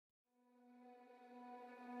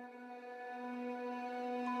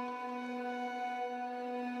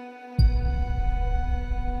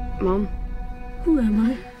Mom, who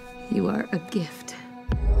am I? You are a gift.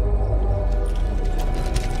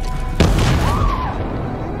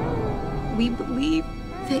 We believe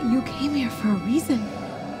that you came here for a reason.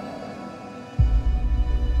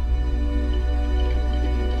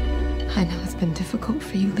 I know it's been difficult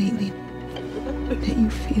for you lately, that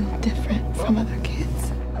you feel different from other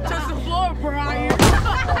kids. Touch the floor, Brian!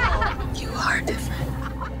 You are different.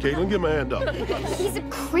 Caitlin, give him a hand up. He's a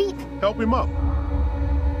creep. Help him up.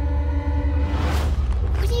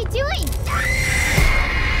 What are you doing?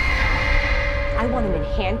 I want him in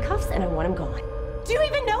handcuffs and I want him gone. Do you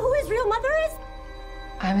even know who his real mother is?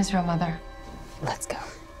 I'm his real mother. Let's go.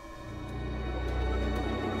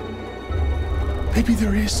 Maybe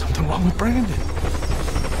there is something wrong with Brandon.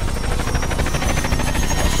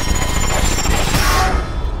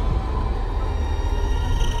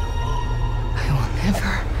 I will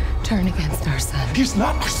never turn against our son. He's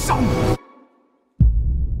not our son.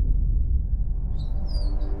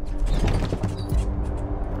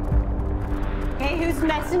 Hey, who's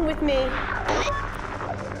messing with me?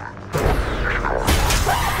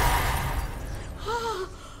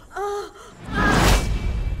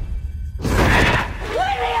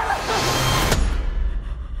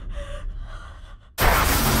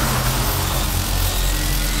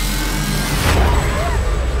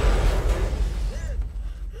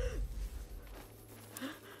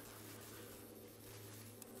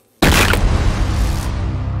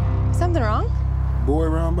 Something wrong? Boy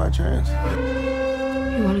around by chance?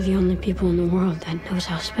 You're one of the only people in the world that knows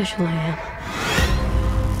how special I am.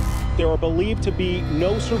 There are believed to be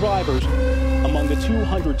no survivors among the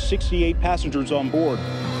 268 passengers on board.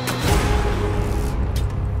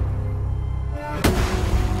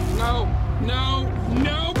 No, no,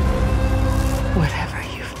 no! Whatever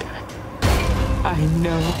you've done, I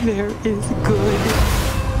know there is good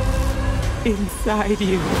inside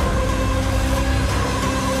you.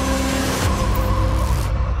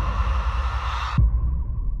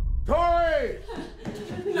 Tori!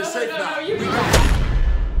 You're safe now. We got it.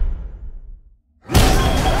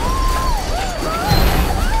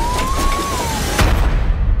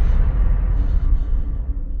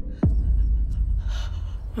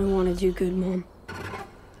 I want to do good, Mom.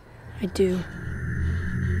 I do.